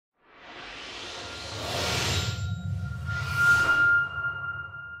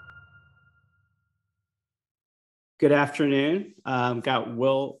Good afternoon. Got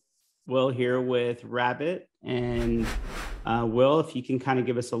Will here with Rabbet, and Will, if you can kind of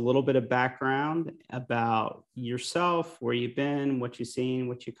give us a little bit of background about yourself, where you've been, what you've seen,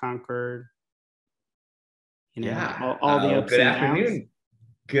 what you conquered, Yeah. all the ups Good and downs. afternoon.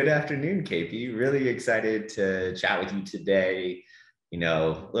 Good afternoon, KP. Really excited to chat with you today.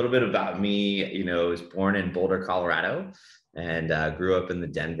 A little bit about me. I was born in Boulder, Colorado, and grew up in the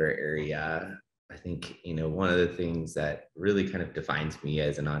Denver area. I think, one of the things that really kind of defines me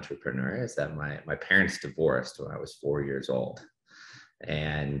as an entrepreneur is that my parents divorced when I was 4 years old.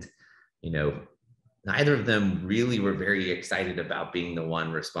 And, you know, neither of them really were very excited about being the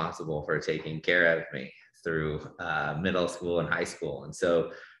one responsible for taking care of me through middle school and high school. And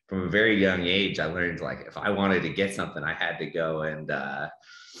so from a very young age, I learned like if I wanted to get something, I had to go and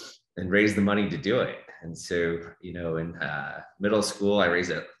raise the money to do it. And so, in middle school, I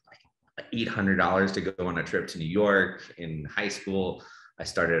raised like $800 to go on a trip to New York. In high school, I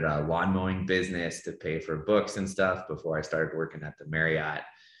started a lawn mowing business to pay for books and stuff before I started working at the Marriott.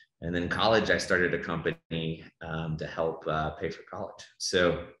 And then college, I started a company to help pay for college.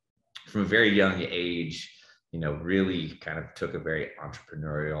 So from a very young age, really kind of took a very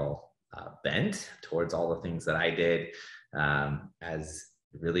entrepreneurial bent towards all the things that I did, as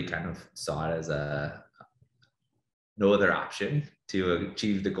really kind of saw it as no other option to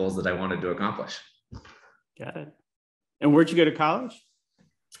achieve the goals that I wanted to accomplish. Got it. And where'd you go to college?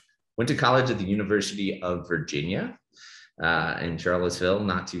 Went to college at the University of Virginia in Charlottesville,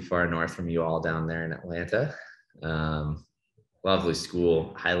 not too far north from you all down there in Atlanta. Lovely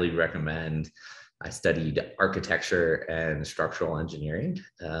school, highly recommend. I studied architecture and structural engineering.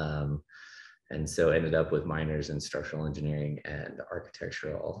 And so ended up with minors in structural engineering and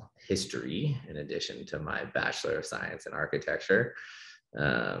architectural history, in addition to my Bachelor of Science in architecture.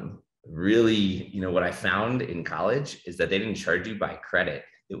 Really, what I found in college is that they didn't charge you by credit.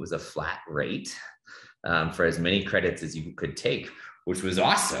 It was a flat rate for as many credits as you could take, which was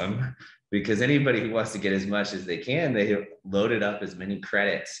awesome because anybody who wants to get as much as they can, they loaded up as many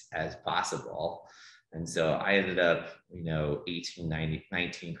credits as possible. And so I ended up, 18,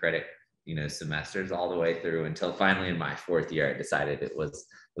 19 credit, semesters all the way through until finally in my fourth year, I decided it was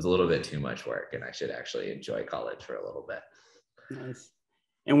a little bit too much work and I should actually enjoy college for a little bit. Nice.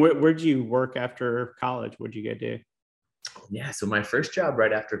 And where'd you work after college? What'd you go do? Yeah, so my first job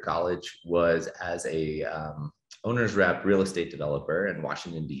right after college was as a owner's rep real estate developer in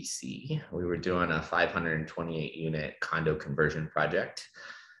Washington, D.C. We were doing a 528 unit condo conversion project.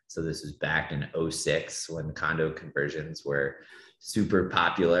 So this was back in 2006 when condo conversions were super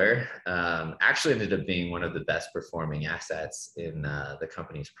popular. Actually ended up being one of the best performing assets in the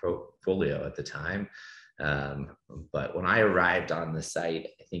company's portfolio at the time. But when I arrived on the site,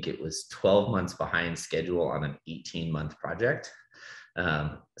 I think it was 12 months behind schedule on an 18-month project.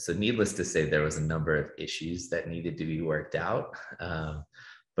 So needless to say, there was a number of issues that needed to be worked out.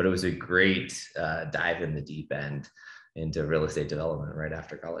 But it was a great dive in the deep end into real estate development right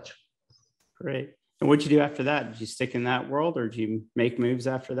after college. Great. And what'd you do after that? Did you stick in that world or did you make moves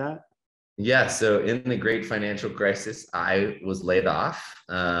after that? Yeah, so in the great financial crisis, I was laid off.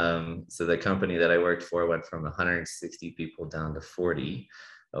 So the company that I worked for went from 160 people down to 40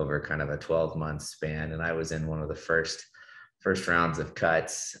 over kind of a 12-month span. And I was in one of the first rounds of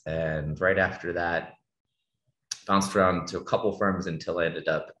cuts. And right after that, bounced around to a couple firms until I ended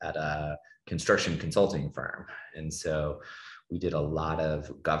up at a construction consulting firm. And so we did a lot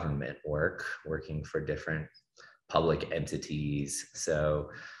of government work, working for different public entities. So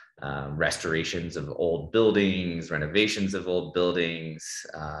restorations of old buildings, renovations of old buildings,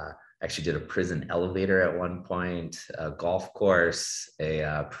 actually did a prison elevator at one point, a golf course,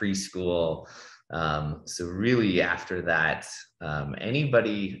 a preschool. So really after that,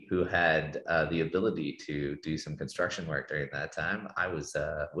 anybody who had the ability to do some construction work during that time, I was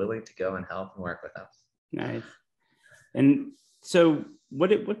willing to go and help and work with them. Nice. And so what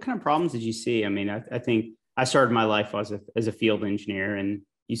kind of problems did you see? I mean, I think I started my life as a field engineer, and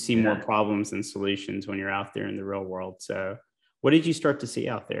you see more problems than solutions when you're out there in the real world. So what did you start to see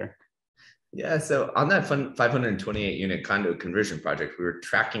out there? Yeah, so on that 528 unit condo conversion project, we were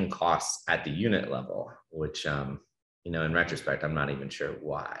tracking costs at the unit level, which, in retrospect, I'm not even sure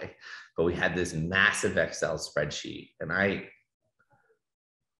why, but we had this massive Excel spreadsheet, and I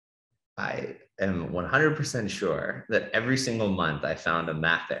am 100% sure that every single month I found a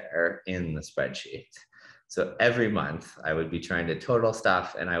math error in the spreadsheet. So every month I would be trying to total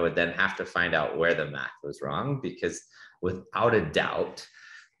stuff and I would then have to find out where the math was wrong, because without a doubt,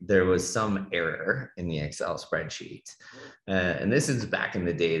 there was some error in the Excel spreadsheet. And this is back in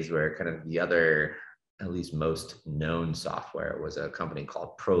the days where kind of the other at least most known software was a company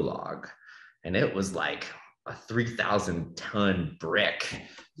called Prolog. And it was like a 3,000 ton brick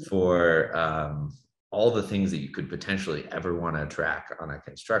for all the things that you could potentially ever want to track on a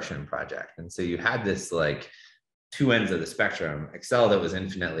construction project. And so you had this like two ends of the spectrum, Excel that was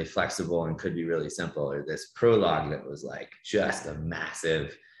infinitely flexible and could be really simple, or this Prolog that was like just a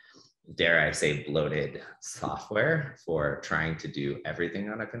massive, dare I say, bloated software for trying to do everything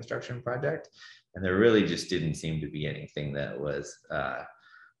on a construction project. And there really just didn't seem to be anything that was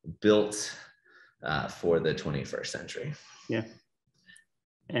built for the 21st century. Yeah.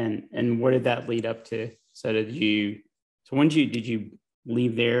 And what did that lead up to? So did you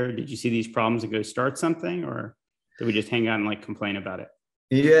leave there? Did you see these problems and go start something, or did we just hang out and like complain about it?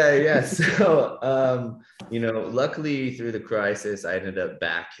 Yeah. So, luckily through the crisis, I ended up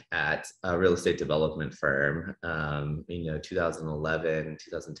back at a real estate development firm, 2011,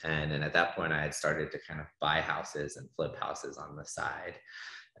 2010. And at that point, I had started to kind of buy houses and flip houses on the side.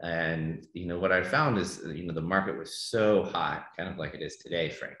 And, what I found is, the market was so hot, kind of like it is today,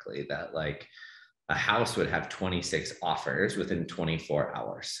 frankly, that like a house would have 26 offers within 24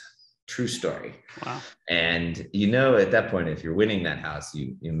 hours. True story. Wow. And at that point, if you're winning that house,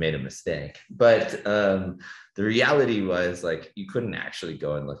 you made a mistake. But the reality was like you couldn't actually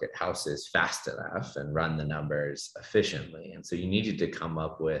go and look at houses fast enough and run the numbers efficiently. And so you needed to come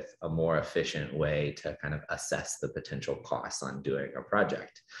up with a more efficient way to kind of assess the potential costs on doing a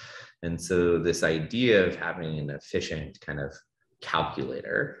project. And so this idea of having an efficient kind of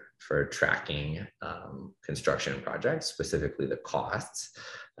calculator for tracking construction projects, specifically the costs,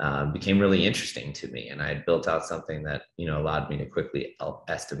 became really interesting to me. And I had built out something that, allowed me to quickly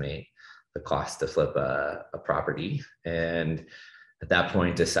estimate the cost to flip a property. And at that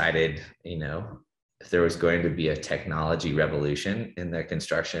point decided, if there was going to be a technology revolution in the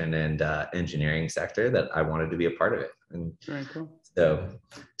construction and engineering sector, that I wanted to be a part of it. And very cool. So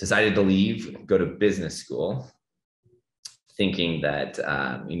decided to leave, go to business school, thinking that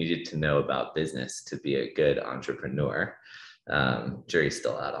you needed to know about business to be a good entrepreneur. Jury's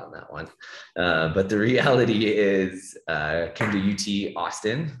still out on that one. But the reality is came to UT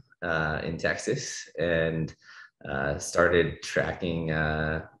Austin in Texas and started tracking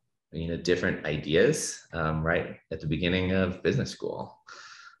different ideas right at the beginning of business school.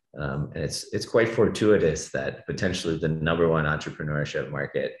 And it's quite fortuitous that potentially the number one entrepreneurship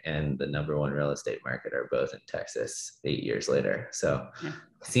market and the number one real estate market are both in Texas 8 years later. So I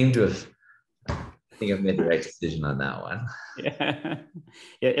seem to have, I think I've made the right decision on that one. Yeah.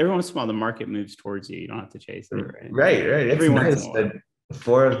 Every once in a while, the market moves towards you. You don't have to chase it. Right. Every once in a while.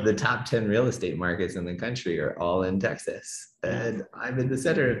 4 of the top 10 real estate markets in the country are all in Texas, and I'm in the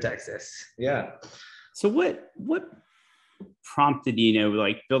center of Texas. Yeah. So what prompted,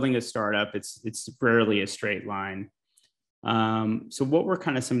 like building a startup? It's rarely a straight line. So what were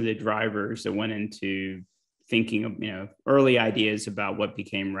kind of some of the drivers that went into thinking of, early ideas about what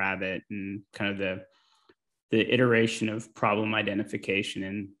became Rabbet and kind of the iteration of problem identification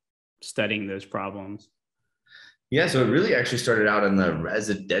and studying those problems? Yeah, so it really actually started out in the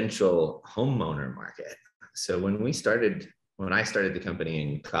residential homeowner market. So when I started the company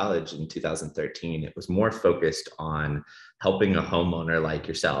in college in 2013, it was more focused on helping a homeowner like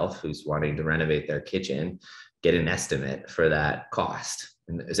yourself who's wanting to renovate their kitchen get an estimate for that cost.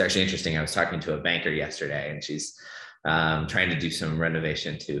 And it was actually interesting. I was talking to a banker yesterday, and she's trying to do some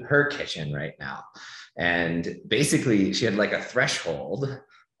renovation to her kitchen right now. And basically, she had like a threshold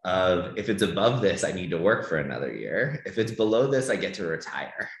of, if it's above this, I need to work for another year. If it's below this, I get to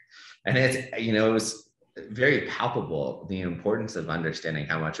retire. And it was very palpable, the importance of understanding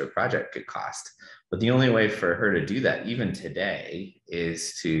how much a project could cost. But the only way for her to do that, even today,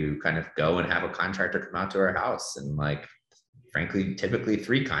 is to kind of go and have a contractor come out to her house. And like, frankly, typically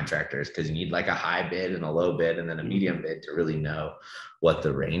 3 contractors, because you need like a high bid and a low bid and then a medium bid to really know what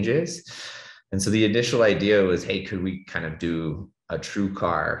the range is. And so the initial idea was, hey, could we kind of do a true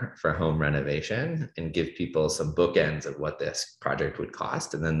car for home renovation and give people some bookends of what this project would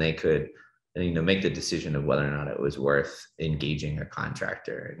cost? And then they could make the decision of whether or not it was worth engaging a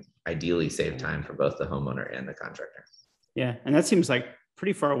contractor and ideally save time for both the homeowner and the contractor. Yeah. And that seems like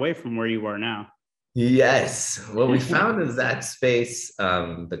pretty far away from where you are now. Yes. What we found is that space,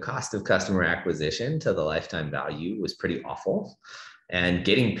 the cost of customer acquisition to the lifetime value was pretty awful. And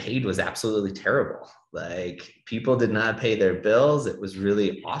getting paid was absolutely terrible. Like, people did not pay their bills. It was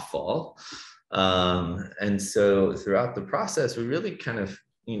really awful. And so throughout the process, we really kind of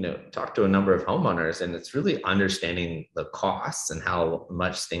talk to a number of homeowners, and it's really understanding the costs and how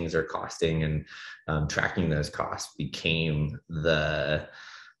much things are costing, and tracking those costs became the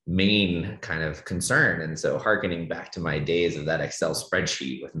main kind of concern. And so hearkening back to my days of that Excel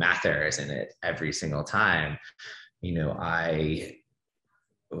spreadsheet with math errors in it every single time, I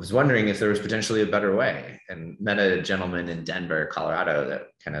was wondering if there was potentially a better way, and met a gentleman in Denver, Colorado, that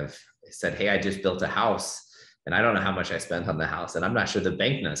kind of said, hey, I just built a house and I don't know how much I spent on the house. And I'm not sure the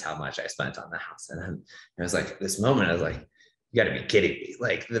bank knows how much I spent on the house. And I was like, this moment, I was like, you got to be kidding me.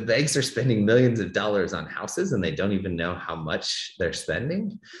 Like, the banks are spending millions of dollars on houses and they don't even know how much they're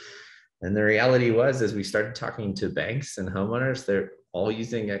spending. And the reality was, as we started talking to banks and homeowners, they're all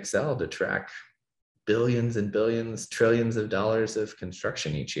using Excel to track billions and billions, trillions of dollars of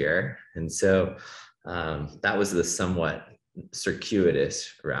construction each year. And so that was the somewhat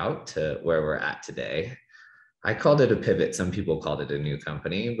circuitous route to where we're at today. I called it a pivot. Some people called it a new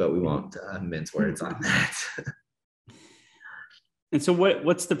company, but we won't mince words on that. And so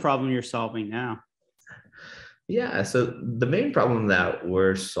what's the problem you're solving now? Yeah, so the main problem that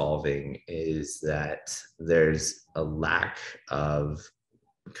we're solving is that there's a lack of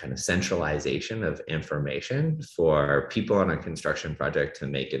kind of centralization of information for people on a construction project to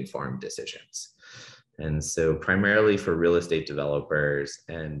make informed decisions. And so primarily for real estate developers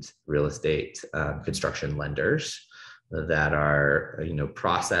and real estate construction lenders that are,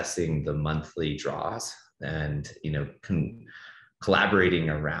 processing the monthly draws and, collaborating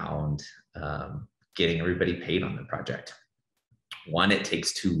around getting everybody paid on the project. One, it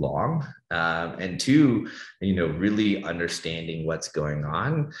takes too long. And two, really understanding what's going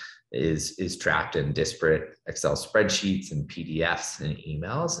on is trapped in disparate Excel spreadsheets and PDFs and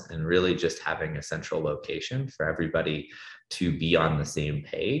emails, and really just having a central location for everybody to be on the same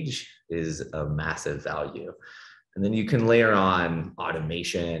page is a massive value. And then you can layer on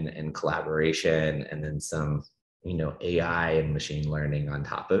automation and collaboration, and then some, AI and machine learning on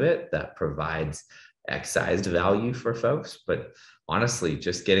top of it that provides excised value for folks. But honestly,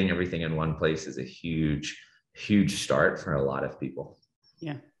 just getting everything in one place is a huge, huge start for a lot of people.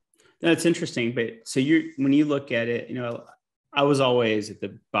 Yeah, that's interesting. But so when you look at it, I was always at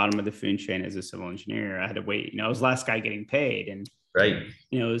the bottom of the food chain as a civil engineer. I had to wait. I was the last guy getting paid, and right,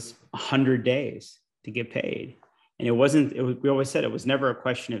 it was 100 days to get paid. And we always said it was never a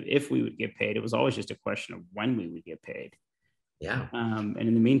question of if we would get paid. It was always just a question of when we would get paid. Yeah. And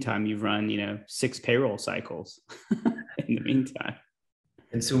in the meantime, you've run, 6 payroll cycles in the meantime.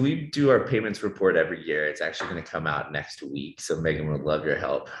 And so we do our payments report every year. It's actually going to come out next week. So Megan would love your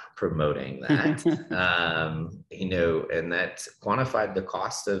help promoting that. And that quantified the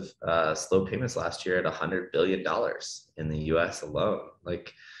cost of slow payments last year at $100 billion in the US alone.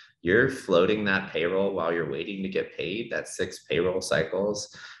 Like, you're floating that payroll while you're waiting to get paid. That's 6 payroll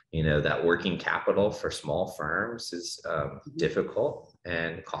cycles. That working capital for small firms is difficult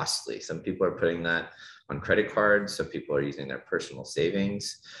and costly. Some people are putting that on credit cards. Some people are using their personal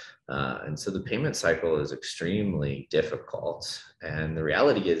savings. And so the payment cycle is extremely difficult. And the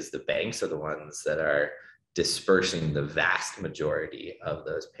reality is the banks are the ones that are dispersing the vast majority of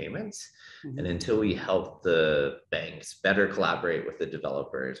those payments. Mm-hmm. And until we help the banks better collaborate with the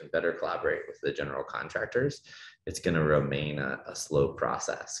developers and better collaborate with the general contractors, it's going to remain a slow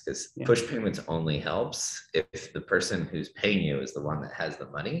process, because push payments only helps if the person who's paying you is the one that has the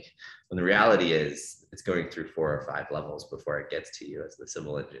money. When the reality is it's going through 4 or 5 levels before it gets to you as the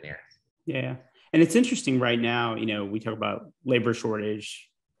civil engineer. Yeah. And it's interesting right now, we talk about labor shortage,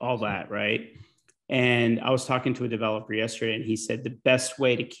 all that, right? And I was talking to a developer yesterday, and he said the best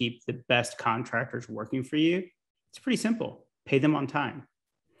way to keep the best contractors working for you, it's pretty simple. Pay them on time.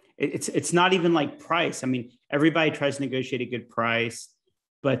 It's not even like price. I mean, everybody tries to negotiate a good price,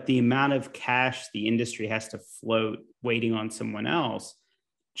 but the amount of cash the industry has to float waiting on someone else,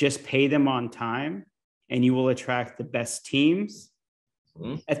 just pay them on time, and you will attract the best teams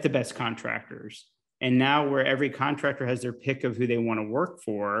at the best contractors. And now, where every contractor has their pick of who they want to work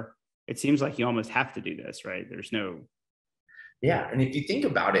for, it seems like you almost have to do this, right? Yeah. And if you think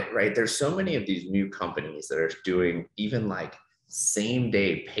about it, right, there's so many of these new companies that are doing even like same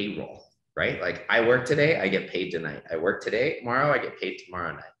day payroll, right? Like, I work today, I get paid tonight. I work today, tomorrow, I get paid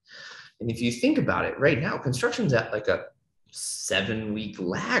tomorrow night. And if you think about it right now, construction's at like a 7-week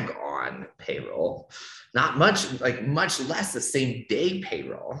lag on payroll, not much, like much less the same day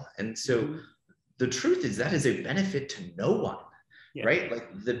payroll. And so the truth is that is a benefit to no one. Yeah. Right?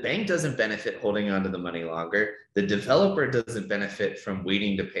 Like, the bank doesn't benefit holding on to the money longer. The developer doesn't benefit from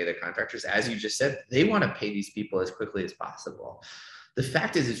waiting to pay the contractors. As you just said, they want to pay these people as quickly as possible. The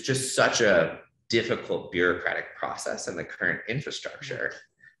fact is, it's just such a difficult bureaucratic process in the current infrastructure.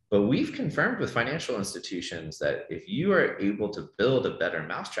 But we've confirmed with financial institutions that if you are able to build a better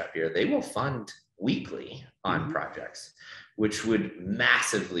mousetrap here, they will fund weekly on projects. which would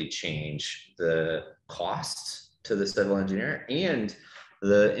massively change the costs to the civil engineer and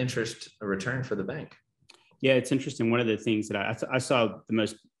the interest return for the bank. Yeah, it's interesting. One of the things that I saw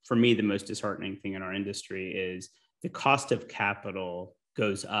for me, the most disheartening thing in our industry is the cost of capital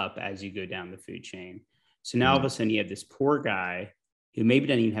goes up as you go down the food chain. So now all of a sudden you have this poor guy who maybe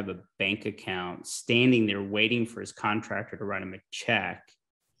doesn't even have a bank account, standing there waiting for his contractor to write him a check,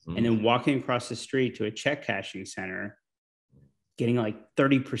 and then walking across the street to a check cashing center, getting like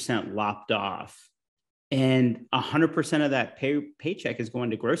 30% lopped off. And 100% of that paycheck is going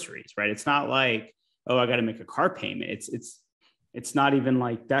to groceries, right? It's not like, oh, I got to make a car payment. It's not even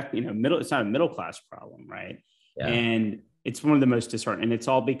like that, it's not a middle class problem, right? Yeah. And it's one of the most disheartening. And it's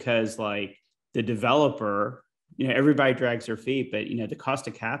all because like the developer, everybody drags their feet, but the cost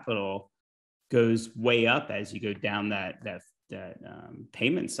of capital goes way up as you go down that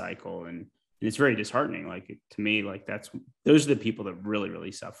payment cycle, and it's very disheartening. Like to me, like those are the people that really,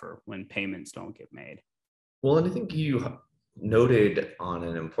 really suffer when payments don't get made. Well, and I think you noted on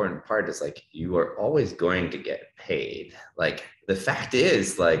an important part is like you are always going to get paid. Like the fact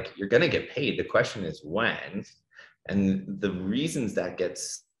is, like you're going to get paid. The question is when, and the reasons that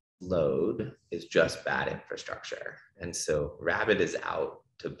gets slowed is just bad infrastructure. And so Rabbet is out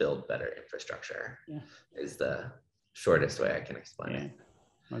to build better infrastructure. Is the shortest way I can explain it.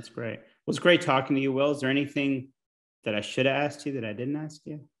 That's great. Well, it's great talking to you, Will. Is there anything that I should have asked you that I didn't ask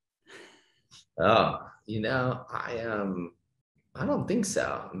you? Oh, I don't think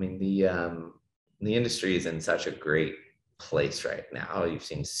so. I mean, the industry is in such a great place right now. You've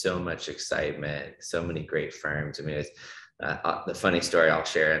seen so much excitement, so many great firms. I mean, it's the funny story I'll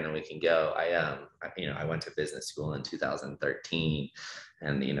share, and then we can go. I went to business school in 2013,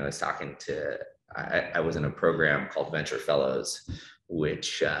 and I was talking to. I was in a program called Venture Fellows,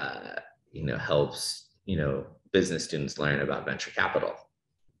 which helps business students learn about venture capital.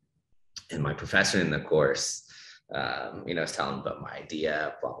 And my professor in the course, was telling about my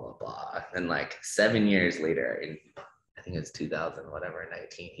idea, blah blah blah. And like 7 years later, I think it's 19,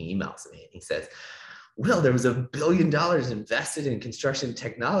 he emails me and he says, "Will, there was $1 billion invested in construction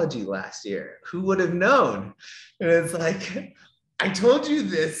technology last year. Who would have known?" And it's like, I told you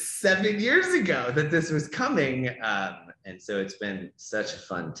this 7 years ago that this was coming. And so it's been such a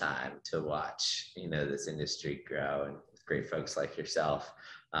fun time to watch, this industry grow, and with great folks like yourself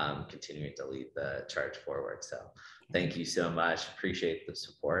continuing to lead the charge forward. So thank you so much. Appreciate the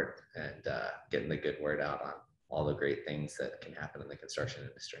support and getting the good word out on all the great things that can happen in the construction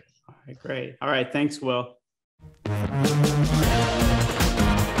industry. All right, great. All right. Thanks, Will.